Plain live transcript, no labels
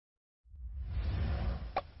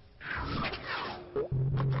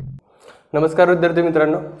नमस्कार विद्यार्थी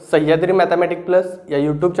मित्रांनो, सह्याद्री मॅथमॅटिक्स प्लस या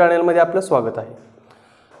यूट्यूब चॅनलमध्ये आपलं स्वागत आहे।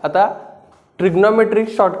 आता ट्रिग्नोमेट्री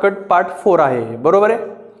शॉर्टकट पार्ट 4 आहे, बरोबर आहे।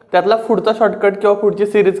 त्यातला पुढचा शॉर्टकट किंवा पुढची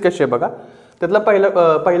सिरीज कशी आहे बघा। त्यातला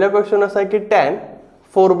पहिला क्वेश्चन असा आहे की tan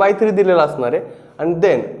 4/3 दिलेला असणार आहे आणि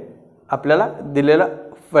देन आपल्याला दिलेला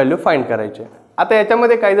व्हॅल्यू फाइंड करायची आहे। आता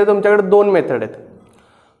याच्यामध्ये काय तर तुमच्याकडे दोन मेथड आहेत।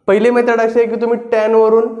 पहिली मेथड अशी आहे की तुम्ही tan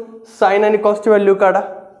वरून sin आणि cos ची व्हॅल्यू काढा,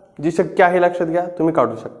 जी शक्य आहे लक्षात घ्या, तुम्ही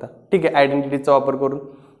काढू शकता, ठीक आहे, आयडेंटिटीचा वापर करून,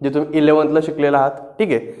 जे तुम्ही 11th ला शिकलेला आहात, ठीक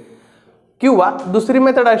आहे। किंवा दुसरी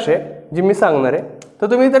मेथड अशी आहे जी मी सांगणार आहे,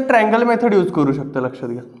 तर तुम्ही इथं ट्रायंगल मेथड यूज करू शकता। लक्षात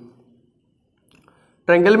घ्या,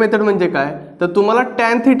 ट्रायंगल मेथड म्हणजे काय, तर तुम्हाला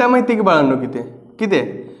tan थीटा माहिती की बाळांनो किती आहे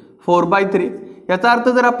 4/3। याचा अर्थ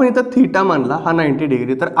जर आपण इथं थीटा मानला हा 90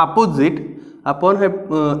 डिग्री, तर अपोजिट आपण हे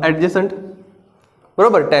ॲडजसंट,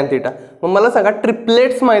 बरोबर, tan थीटा। मग मला सांगा,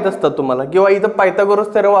 ट्रिपलेट्स माहित असतात तुम्हाला, किंवा इथं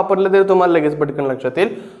पायथागोरस थेरम वापरलं तरी तुम्हाला लगेच पटकन लक्षात येईल।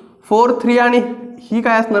 4, 3 आणि ही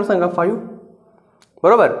काय असणार सांगा 5,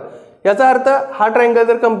 बरोबर। याचा अर्थ हा ट्रायंगल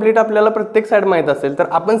जर कंप्लीट आपल्याला प्रत्येक साइड माहित असेल तर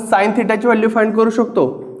आपण sin थीटाची व्हॅल्यू फाइंड करू शकतो।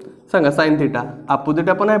 सांगा sin थीटा अपोजिट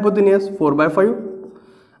आपण हायपोटेन्यूस 4/5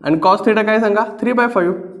 आणि cos थीटा काय सांगा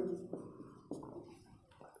 3/5,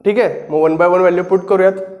 ठीक आहे। मग 1 by 1 व्हॅल्यू पुट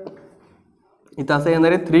करूयात। इथं असं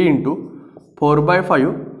येणार आहे 3 ×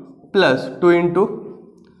 4/5 प्लस 2 ×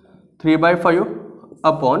 3/5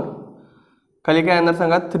 अपॉन खाली काय येणार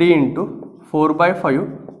सांगा 3 × 4/5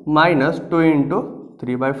 मायनस 2 ×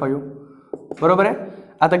 3/5, बरोबर आहे।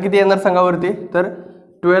 आता किती येणार सांगा वरती, तर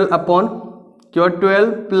 12 अपॉन किंवा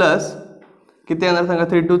 12 प्लस किती येणार सांगा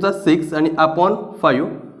 3 × 2 = 6 आणि अपॉन 5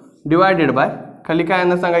 डिवायडेड बाय खाली काय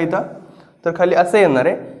येणार सांगा इथं, तर खाली असं येणार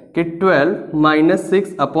आहे की 12 -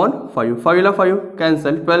 6 अपॉन 5, 5 ला 5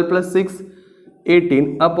 कॅन्सल, 12 + 6 18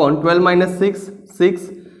 अपॉन 12 - 6 6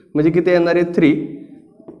 म्हणजे किती येणार आहे 3,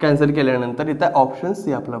 कॅन्सल केल्यानंतर इथं ऑप्शन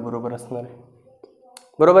सी आपला बरोबर असणार आहे,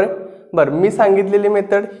 बरोबर आहे। बरं, मी सांगितलेली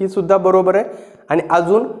मेथड ही सुद्धा बरोबर आहे। आणि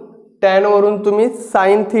अजून tan वरून तुम्ही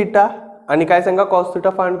sin थीटा आणि काय सांगा cos थीटा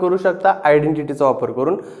फाइंड करू शकता आयडेंटिटीचा वापर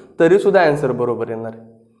करून, तरी सुद्धा आन्सर बरोबर येणार आहे।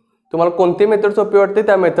 तुम्हाला कोणती मेथड सोपी वाटते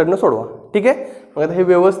त्या मेथडनं सोडवा, ठीक आहे। मग आता हे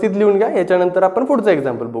व्यवस्थित लिहून घ्या, याच्यानंतर आपण पुढचं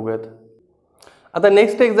एक्झाम्पल बघूयात। आता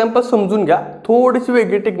नेक्स्ट एक्झाम्पल समजून घ्या, थोडीशी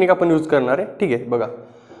वेगळी टेक्निक आपण यूज करणार आहे, ठीक आहे। बघा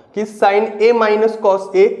की sin a - cos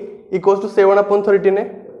a = 7/13 आहे,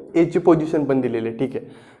 a ची पोझिशन पण दिलेली आहे, ठीक आहे।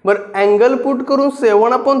 बरं, अँगल पुट करून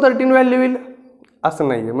 7/13 व्हॅल्यू येईल असं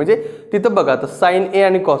नाही आहे। म्हणजे तिथं बघा आता sin a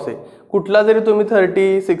आणि cos a कुठला जरी तुम्ही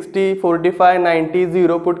 30, 60, 45, 90,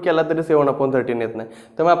 0 पुट केला तरी 7/13 येत नाही।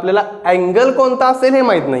 त्यामुळे आपल्याला अँगल कोणता असेल हे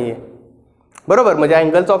माहीत नाही आहे, बरोबर। म्हणजे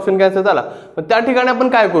अँगलचा ऑप्शन कॅन्सल झाला। मग त्या ठिकाणी आपण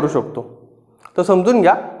काय करू शकतो तर समजून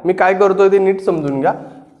घ्या, मी काय करतोय ते नीट समजून घ्या।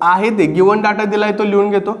 आहे ते गिवन डाटा दिलाय तो लिहून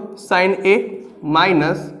घेतो, sin a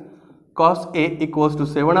 - cos a =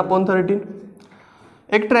 7/13।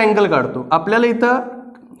 एक ट्रायंगल काढतो, आपल्याला इथं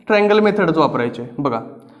ट्रायंगल मेथडच वापरायचे बघा।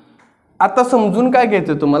 आता समजून काय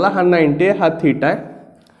घ्यायचं तुम्हाला, हा 90 हा थीटा आहे।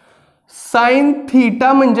 sin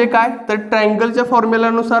थीटा म्हणजे काय, तर ट्रायंगलच्या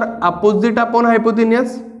फॉर्म्युलानुसार अपोजिट अपॉन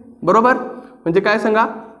हायपोटेन्यूस, बरोबर। म्हणजे काय सांगा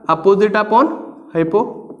opposite upon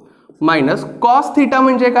हायपो minus cos theta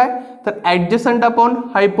म्हणजे काय, तर ॲडजसंट अपॉन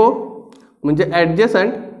हायपो म्हणजे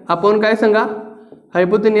ॲडजसंट अपॉन काय सांगा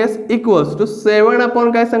हायपोटेन्यूस = 7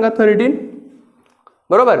 अपॉन काय सांगा 13,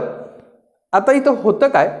 बरोबर। आता इथं होतं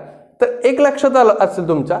काय, तर एक लक्षात आलं असेल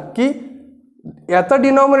तुमच्या की याचा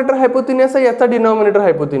डिनॉमिनेटर हायपोटेन्यूस आहे, याचा डिनॉमिनेटर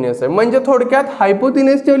हायपोटेन्यूस आहे। म्हणजे थोडक्यात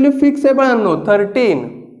हायपोटेन्यूसची व्हॅल्यू फिक्स आहे बाळांनो 13,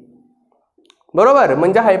 बरोबर।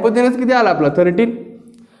 म्हणजे हायपोटेन्यूस किती आला आपला 13।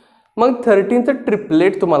 मग 13चं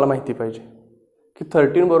ट्रिपलेट तुम्हाला माहिती पाहिजे की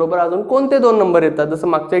 13 बरोबर अजून कोणते दोन नंबर येतात। जसं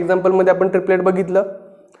मागच्या एक्झाम्पलमध्ये आपण ट्रिपलेट बघितलं,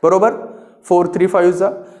 बरोबर, 4, 3, 5चा।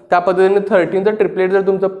 त्या पद्धतीने 13चं ट्रिपलेट जर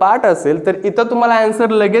तुमचं पार्ट असेल तर इथं तुम्हाला आन्सर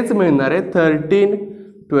लगेच मिळणार आहे 13,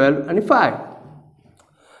 12 आणि 5।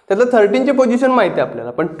 त्यातलं 13ची पोझिशन माहिती आहे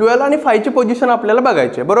आपल्याला, पण 12 आणि 5ची पोझिशन आपल्याला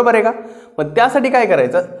बघायची आहे, बरोबर आहे का। मग त्यासाठी काय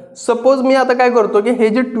करायचं, सपोज मी आता काय करतो की हे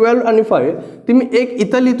जे 12 आणि 5 ते मी एक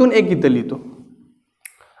इथं लिहितो आणि एक इथं लिहितो।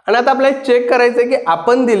 आणि आता आपल्याला चेक करायचं आहे की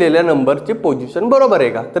आपण दिलेल्या नंबरची पोझिशन बरोबर आहे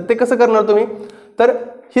का। तर ते कसं करणार तुम्ही, तर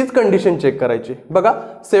हीच कंडिशन चेक करायची बघा।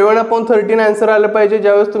 7/13 आन्सर आलं पाहिजे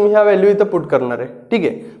ज्यावेळेस तुम्ही ह्या व्हॅल्यू इथं पुट करणार आहे, ठीक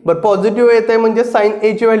आहे। बरं, पॉझिटिव्ह येत आहे म्हणजे sin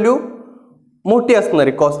a ची व्हॅल्यू मोठी असणार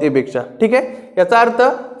आहे cos a पेक्षा, ठीक आहे। याचा अर्थ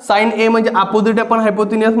sin a म्हणजे अपोजिट अपॉन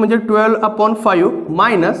हायपोटेन्यूस म्हणजे 12/5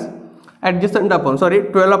 मायनस ॲडजसंट अपॉन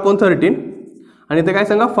 12/13 आणि ते काय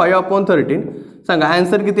सांगा 5/13 सांगा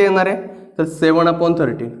आन्सर किती येणार आहे, तर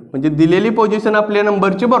 7/13 म्हणजे दिलेली पोझिशन आपल्या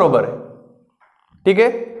नंबरची बरोबर आहे, ठीक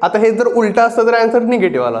आहे। आता हे जर उलटा असतं तर आन्सर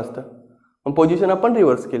निगेटिव्ह आला असतं, पण पोझिशन आपण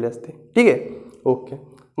रिव्हर्स केली असते, ठीक आहे, ओके।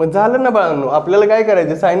 मग झालं ना बाळांनो, आपल्याला काय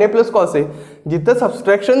करायचं, sign A plus cos A, जिथं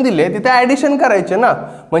सबस्ट्रॅक्शन दिले तिथे ॲडिशन करायचे ना.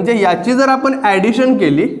 म्हणजे याची जर आपण ॲडिशन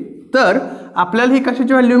केली तर आपल्याला ही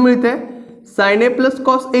कशाची व्हॅल्यू मिळते, साइन ए प्लस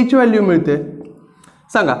कॉस एची व्हॅल्यू मिळते.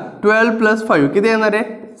 सांगा 12 + 5 किती येणार आहे,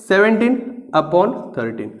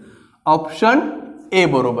 17/13. ऑप्शन ए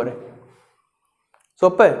बरोबर आहे.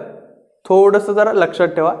 सोपं आहे, थोडंसं जरा लक्षात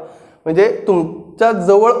ठेवा. म्हणजे तुमच्या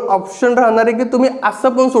जवळ ऑप्शन राहणार आहे की तुम्ही असं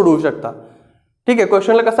पण सोडवू शकता. ठीक आहे,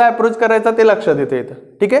 क्वेश्चनला कसा अप्रोच करायचा ते लक्षात येते इथं.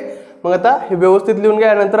 ठीक आहे, मग आता हे व्यवस्थित लिहून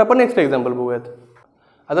घ्या, नंतर आपण नेक्स्ट एक्झाम्पल बघूयात.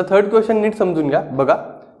 आता थर्ड क्वेश्चन नीट समजून घ्या. बघा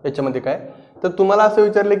याच्यामध्ये काय, तर तुम्हाला असं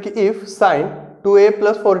विचारलं की if sign 2a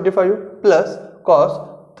 + 45 + cos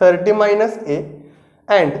 30 - a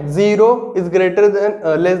and 0 is greater than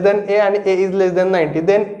less than a आणि a is less than 90,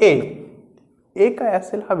 then a काय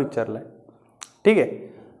असेल हा विचारलाय. ठीक आहे,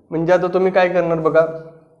 म्हणजे आता तुम्ही काय करणार बघा,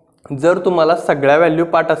 जर तुम्हाला सगळ्या व्हॅल्यू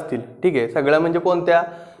पाठ असतील, ठीक आहे, सगळ्या म्हणजे कोणत्या,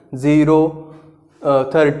 0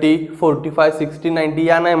 30 45 60 90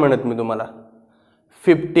 या नाही म्हणत मी तुम्हाला,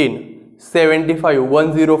 15 75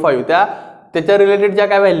 105 त्याच्या रिलेटेड ज्या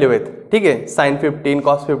काय व्हॅल्यू आहेत, ठीक आहे, साइन 15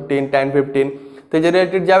 कॉस 15 टॅन 15 त्याच्या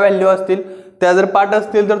रिलेटेड ज्या व्हॅल्यू असतील त्या जर पाठ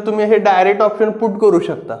असतील तर तुम्ही हे डायरेक्ट ऑप्शन पुट करू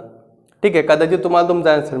शकता. ठीक आहे, कदाचित तुम्हाला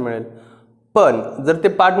तुमचा आन्सर मिळेल. पण जर ते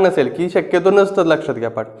पाठ नसेल, की शक्यतो नसतं, लक्षात घ्या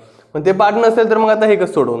पाठ, पण ते पाठ नसेल तर मग आता हे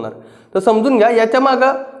कसं सोडवणार. तर समजून घ्या, याच्या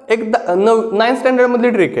मागं एक 9th स्टँडर्डमधली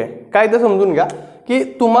ट्रिक आहे. काय ते समजून घ्या की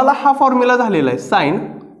तुम्हाला हा फॉर्म्युला झालेला आहे, साइन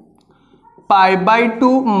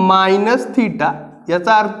π/2 - θ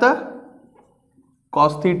याचा अर्थ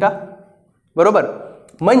कॉस θ, बरोबर.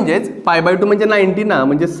 म्हणजेच π/2 म्हणजे 90 ना,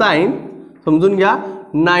 म्हणजे साइन समजून घ्या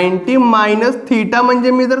 90 - θ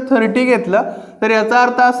म्हणजे मी जर 30 घेतलं तर याचा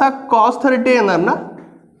अर्थ असा cos 30 येणार ना,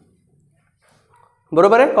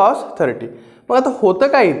 बरोबर आहे, cos 30. मग आता होतं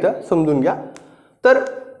काय इथं समजून घ्या, तर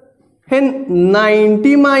हे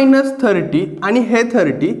 90 - 30 आणि हे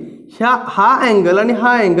 30 हा अँगल आणि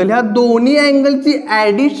हा अँगल, ह्या दोन्ही अँगलची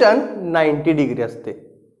ॲडिशन 90 डिग्री असते.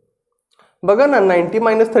 बघा ना, 90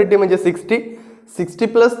 - 30 म्हणजे 60, 60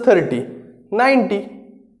 + 30 90,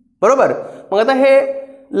 बरोबर. मग आता हे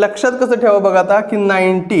लक्षात कसं ठेवा बघा आता, की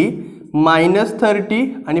 90 - 30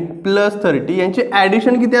 आणि +30 यांची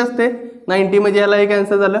ॲडिशन किती असते, 90 म्हणजे याला हे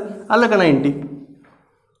कॅन्सल झालं, आलं का 90.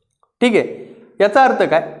 ठीक आहे, याचा अर्थ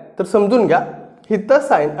काय तर समजून घ्या, इथं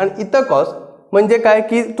साइन आणि इथं कॉस म्हणजे काय,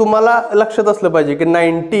 की तुम्हाला लक्षात असलं पाहिजे की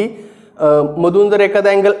 90 मधून जर एखादा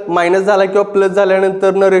अँगल मायनस झाला किंवा प्लस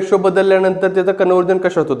झाल्यानंतर न रेशो बदलल्यानंतर त्याचं कन्वर्जन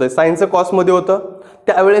कशात होतं, साइनचं कॉसमध्ये होतं,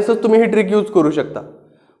 त्यावेळेसच तुम्ही ही ट्रिक यूज करू शकता.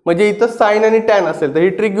 म्हणजे इथं साइन आणि टॅन असेल तर ही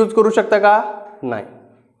ट्रिक यूज करू शकता का, नाही.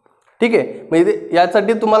 ठीक आहे, म्हणजे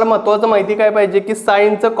यासाठी तुम्हाला महत्त्वाचं माहिती काय पाहिजे, की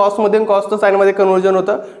साइनचं कॉसमध्ये आणि कॉसचं साइनमध्ये कन्वर्जन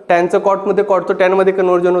होतं, टॅनचं कॉटमध्ये कॉटचं टॅनमध्ये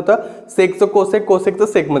कन्वर्जन होतं, सेकचं कोसेक कोसेकचं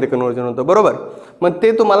सेकमध्ये कन्वर्जन होतं, बरोबर. मग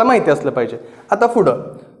ते तुम्हाला माहिती असलं पाहिजे. आता पुढं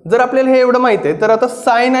जर आपल्याला हे एवढं माहिती आहे तर आता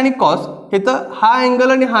साइन आणि कॉस इथं हा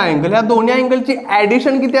अँगल आणि हा अँगल, ह्या दोन्ही अँगलची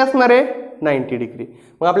ॲडिशन किती असणार आहे, 90 डिग्री.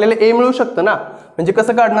 मग आपल्याला ए मिळू शकतं ना. म्हणजे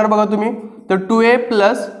कसं काढणार बघा तुम्ही, तर 2a +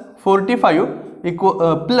 45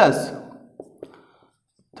 प्लस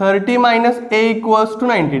 30 - a =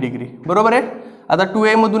 90 डिग्री, बरोबर आहे. आता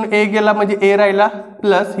 2a मधून a गेला म्हणजे a राहिला,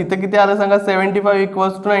 प्लस इथं किती आलं सांगा, 75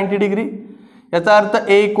 = 90 डिग्री. याचा अर्थ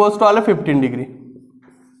a = आलं 15 डिग्री,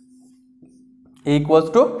 a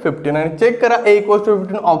 = 15 आणि चेक करा a =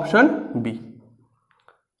 15, ऑप्शन बी.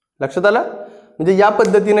 लक्षात आलं. म्हणजे या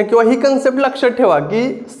पद्धतीने किंवा ही कन्सेप्ट लक्षात ठेवा की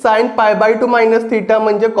साइन π/2 - θ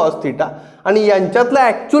म्हणजे कॉस θ आणि यांच्यातलं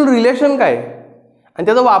ॲक्च्युअल रिलेशन काय आहे आणि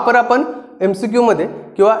त्याचा वापर आपण MCQ मध्ये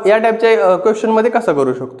किंवा या टाईपच्या क्वेश्चनमध्ये कसा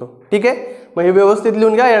करू शकतो. ठीक आहे, मग हे व्यवस्थित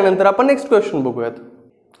लिहून घ्या, यानंतर आपण नेक्स्ट क्वेश्चन बघूयात.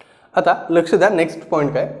 आता लक्ष द्या, नेक्स्ट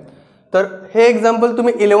पॉईंट काय, तर हे एक्झाम्पल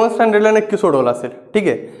तुम्ही 11th स्टँडर्डला नक्की सोडवलं असेल. ठीक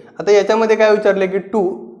आहे, आता याच्यामध्ये काय विचारले की 2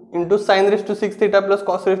 × sin⁶θ +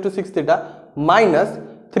 cos⁶θ -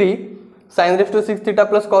 3 sin⁶θ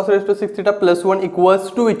 + cos⁶θ +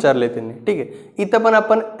 1 = विचारले त्यांनी. ठीक आहे, इथं पण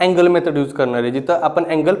आपण अँगल मेथड यूज करणार आहे, जिथं आपण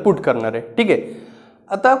अँगल पुट करणार आहे. ठीक आहे,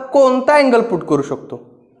 आता कोणता अँगल पुट करू शकतो,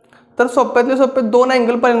 तर सोप्यातले सोपे 2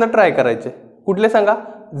 अँगल पहिल्यांदा ट्राय करायचे. कुठले सांगा,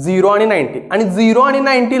 0 आणि 90. आणि 0 आणि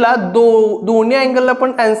 90ला दोन्ही अँगलला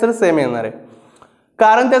पण आन्सर सेम येणार आहे.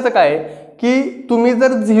 कारण त्याचं काय की तुम्ही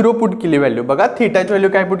जर 0 पुट केली व्हॅल्यू, बघा थीटाची व्हॅल्यू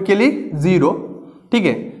काय पुट केली, 0. ठीक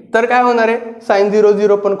आहे, तर काय होणार आहे, sin 0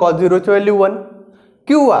 0 पण cos 0 ची व्हॅल्यू 1.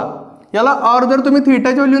 किंवा याला और जर तुम्ही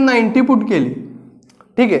थीटाची व्हॅल्यू 90 पुट केली,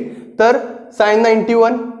 ठीक आहे, तर sin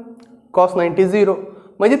 91 cos 90 0,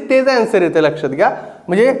 म्हणजे तेच आन्सर येते. लक्षात घ्या,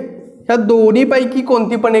 म्हणजे ह्या दोन्हीपैकी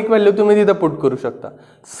कोणती पण एक व्हॅल्यू तुम्ही तिथं पुट करू शकता.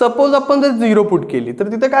 सपोज आपण जर 0 पुट केली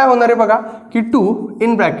तर तिथे काय होणार आहे बघा, की 2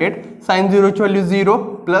 इन ब्रॅकेट sin 0 ची व्हॅल्यू 0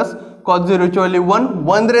 + कॉस 0ची व्हॅल्यू 1,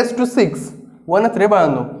 1�6, 1च रे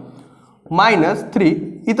बाळांनो, -3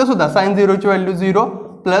 इथं सुद्धा sign 0ची value 0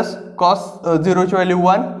 plus cos 0ची value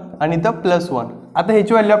 1 आणि इथं +1. आता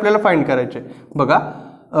ह्याची व्हॅल्यू आपल्याला फाइंड करायची आहे. बघा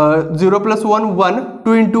 0 + 1 1,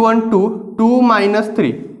 2 × 1 2, 2 -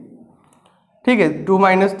 3. ठीक आहे,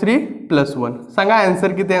 2 - 3 + 1. सांगा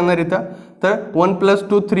आन्सर किती येणार इथं. तर 1 +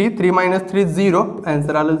 2 3, 3 - 3 0.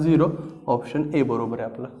 आन्सर आलं 0. ऑप्शन ए बरोबर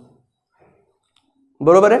आहे आपलं.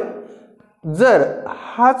 बरोबर आहे. जर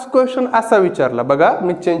हाच क्वेश्चन असा विचारला, बघा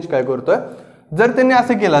मी चेंज काय करतोय, जर त्यांनी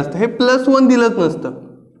असं केलं असतं, हे +1 दिलंच नसतं,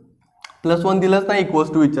 +1 दिलंच नाही,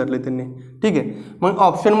 इक्वल्स टू विचारले त्यांनी. ठीक आहे, मग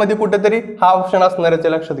ऑप्शनमध्ये कुठेतरी हा ऑप्शन असणार आहे,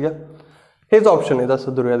 लक्षात घ्या. हेच ऑप्शन आहे,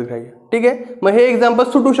 असं धरूयात घ्या. ठीक आहे, मग हे एक्झाम्पल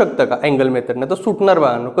सुटू शकतं का अँगल मेथडने? तर सुटणार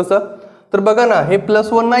बाळांनो. कसं? तर बघा ना, हे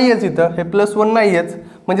 +1 नाहीयेच इथं, हे +1 नाहीयेच,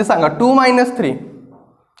 म्हणजे सांगा 2 - 3.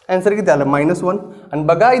 आन्सर किती आलं? -1. आणि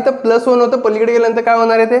बघा इथं +1 होतं, पलीकडे गेल्यानंतर काय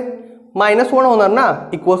होणार आहे? ते -1 होणार ना,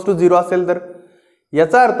 इक्वल्स टू 0 असेल तर.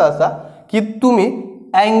 याचा अर्थ असा की तुम्ही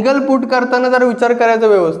अँगल पुट करताना जर विचार करायचा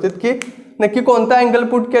व्यवस्थित की नक्की कोणता अँगल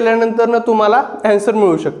पुट केल्यानंतर ना तुम्हाला आन्सर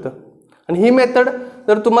मिळू शकतं. आणि ही मेथड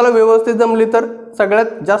जर तुम्हाला व्यवस्थित जमली तर सगळ्यात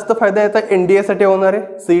जास्त फायदा याचा NDA साठी होणार आहे,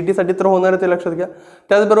 CET साठी तर होणार आहे, ते लक्षात घ्या.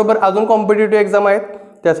 त्याचबरोबर अजून कॉम्पिटिटिव्ह एक्झाम आहेत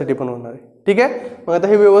त्यासाठी पण होणार आहे. ठीक आहे, मग आता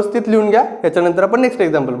हे व्यवस्थित लिहून घ्या. याच्यानंतर आपण नेक्स्ट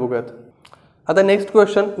एक्झाम्पल बघूयात. आता नेक्स्ट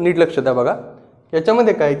क्वेश्चन नीट लक्ष द्या. बघा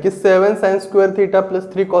याच्यामध्ये काय की 7 sin² θ +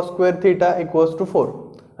 3 cos² θ = 4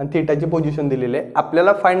 आणि थीटाची पोझिशन दिलेली आहे.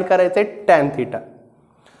 आपल्याला फाइंड करायचं आहे tan θ.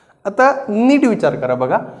 आता नीट विचार करा.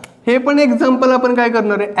 बघा हे पण एक्झाम्पल आपण काय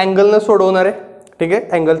करणार आहे, अँगलनं सोडवणार आहे. ठीक आहे,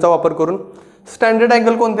 अँगलचा वापर करून. स्टँडर्ड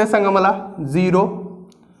अँगल कोणते सांगा मला? 0,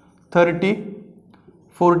 30,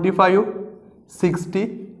 45, 60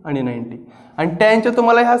 आणि 90. आणि टॅनच्या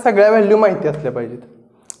तुम्हाला ह्या सगळ्या व्हॅल्यू माहिती असल्या पाहिजेत.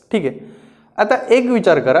 ठीक आहे, आता एक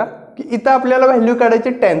विचार करा की इथं आपल्याला व्हॅल्यू काढायची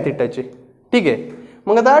tan θची. ठीक आहे,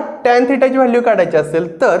 मग आता tan θची व्हॅल्यू काढायची असेल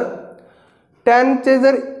तर टॅनचे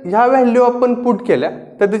जर ह्या व्हॅल्यू आपण पुट केल्या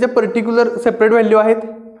तर त्याच्या पर्टिक्युलर सेपरेट व्हॅल्यू आहेत.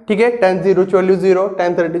 ठीक आहे, tan 0ची value 0,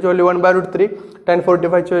 tan 30ची value 1/√3, tan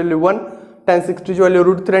 45ची value 1, tan 60ची value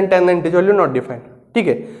 √3 आणि tan 90ची व्हॅल्यू नॉट डिफाईन्ड. ठीक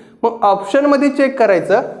आहे, मग ऑप्शनमध्ये चेक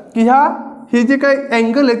करायचं की हे जे काही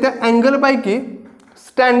अँगल आहे त्या अँगलपैकी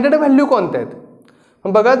स्टँडर्ड व्हॅल्यू कोणत्या आहेत.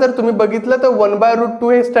 बघा जर तुम्ही बघितलं तर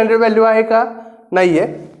 1/√2 हे स्टँडर्ड व्हॅल्यू आहे का? नाही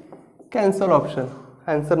आहे, कॅन्सल ऑप्शन,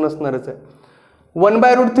 आन्सर नसणारच आहे.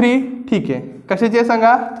 1/√3 ठीक आहे, कशाचे आहे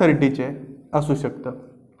सांगा? 30चे असू शकतं.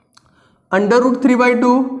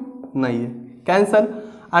 √3/2 नाही आहे, कॅन्सल.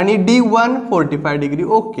 आणि D1 45 डिग्री.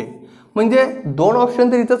 ओके, म्हणजे 2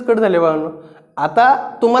 ऑप्शन तर इथंच कट झाले बाळांनो. आता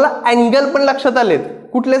तुम्हाला अँगल पण लक्षात आलेत.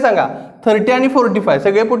 कुठले सांगा? 30 आणि 45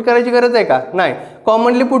 सगळे पुट करायची गरज आहे का? नाही,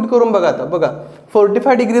 कॉमनली पुट करून बघा. आता बघा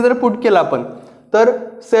 45 डिग्री जर पुट केला आपण तर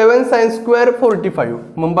 7 sin² 45.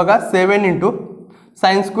 मग बघा 7 ×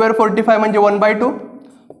 sin² 45 म्हणजे 1/2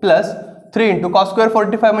 प्लस 3 × cos²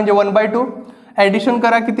 45 म्हणजे 1/2. ॲडिशन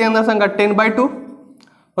करा, किती येणार सांगा? 10/2.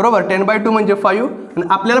 बरोबर, 10/2 म्हणजे 5 आणि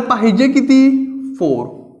आपल्याला पाहिजे किती? 4.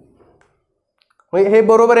 म्हणजे हे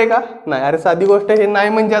बरोबर आहे का? नाही. अरे साधी गोष्ट हे नाही.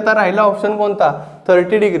 म्हणजे आता राहिला ऑप्शन कोणता?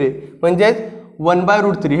 30 डिग्री म्हणजे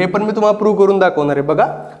 1/√3. हे पण मी तुम्हाला प्रूव्ह करून दाखवणार आहे. बघा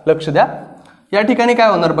लक्ष द्या. या ठिकाणी काय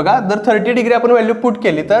होणार बघा, जर 30 डिग्री आपण व्हॅल्यू पुट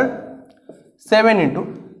केली तर 7 ×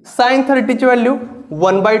 sin 30ची व्हॅल्यू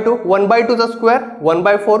 1/2, 1/2चा स्क्वेअर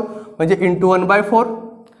 1/4 म्हणजे × 1/4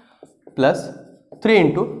 प्लस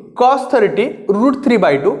 3 × cos 30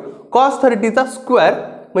 √3/2, cos 30चा स्क्वेअर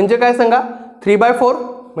म्हणजे काय सांगा? 3/4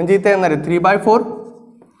 म्हणजे इथे येणार आहे 3/4.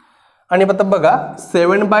 आणि आता बघा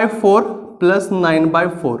 7/4 प्लस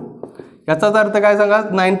 9/4 याचाच अर्थ काय सांगा?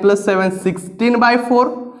 9 + 7 16/4,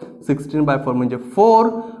 16/4 म्हणजे 4.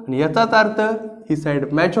 आणि याचाच अर्थ ही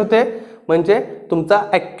साईड मॅच होते, म्हणजे तुमचा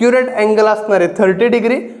ॲक्युरेट अँगल असणार आहे 30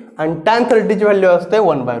 डिग्री आणि tan 30ची व्हॅल्यू असते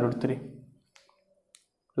 1/√3.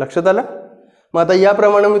 लक्षात आलं? मग आता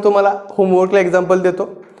याप्रमाणे मी तुम्हाला होमवर्कला एक्झाम्पल देतो.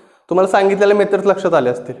 तुम्हाला सांगितलेले मेथड्स लक्षात आले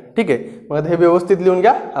असतील. ठीक आहे, मग आता हे व्यवस्थित लिहून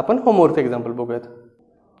घ्या. आपण होमवर्कचं एक्झाम्पल बघूयात.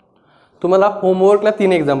 तुम्हाला होमवर्कला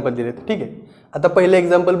 3 एक्झाम्पल दिलेत. ठीक आहे, आता पहिलं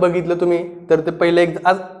एक्झाम्पल बघितलं तुम्ही तर ते पहिले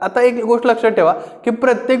आता एक गोष्ट लक्षात ठेवा की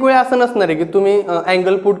प्रत्येक वेळी असं नसणार आहे की तुम्ही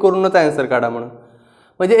अँगल पुट करूनच आन्सर काढा म्हणून.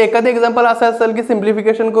 म्हणजे एखादं एक्झाम्पल असं असेल की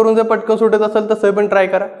सिम्प्लिफिकेशन करून जर पटकन सुटत असेल तसं पण ट्राय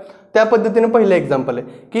करा. त्या पद्धतीने पहिलं एक्झाम्पल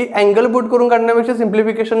आहे की अँगल पुट करून काढण्यापेक्षा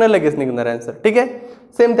सिम्प्लिफिकेशन लगेच निघणार आन्सर. ठीक आहे,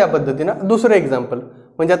 सेम त्या पद्धतीनं दुसरं एक्झाम्पल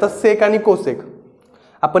म्हणजे आता सेक आणि कोसेक.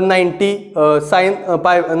 आपण 90 sin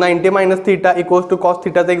 90 - θ = cos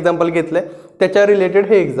θचं एक्झाम्पल घेतलंय, त्याच्या रिलेटेड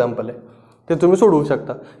हे एक्झाम्पल आहे, ते तुम्ही सोडवू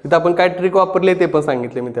शकता. इथं आपण काय ट्रिक वापरले ते पण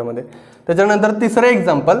सांगितले मी त्यामध्ये. त्याच्यानंतर तिसरं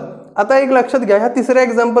एक्झाम्पल. आता एक लक्षात घ्या, ह्या तिसऱ्या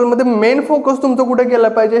एक्झाम्पलमध्ये मेन फोकस तुमचं कुठे गेला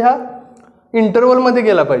पाहिजे? ह्या इंटरवलमध्ये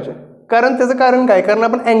गेला पाहिजे. कारण त्याचं कारण काय, कारण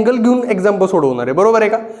आपण अँगल घेऊन एक्झाम्पल सोडवणार आहे, बरोबर आहे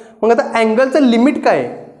का. मग आता अँगलचं लिमिट काय आहे,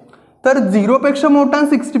 तर 0पेक्षा मोठा आणि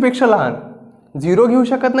 60पेक्षा लहान. 0 घेऊ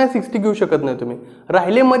शकत नाही, 60 घेऊ शकत नाही तुम्ही.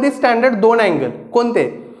 राहिले मध्ये स्टँडर्ड 2 अँगल कोणते,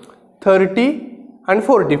 30 आणि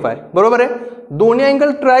 45, बरोबर आहे. दोन्ही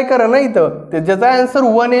अँगल ट्राय करा ना इथं, ते ज्याचा आन्सर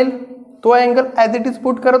 1 येईल तो angle as it is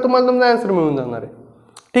put करा, तुम्हाला तुमचा आन्सर मिळून जाणार आहे.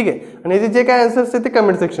 ठीक आहे. आणि याचे जे काय आन्सर्स आहे ते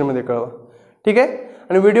कमेंट सेक्शनमध्ये कळवा. ठीक आहे.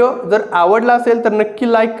 आणि व्हिडिओ जर आवडला असेल तर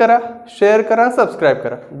नक्की लाईक करा, शेअर करा, सबस्क्राईब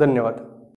करा. धन्यवाद.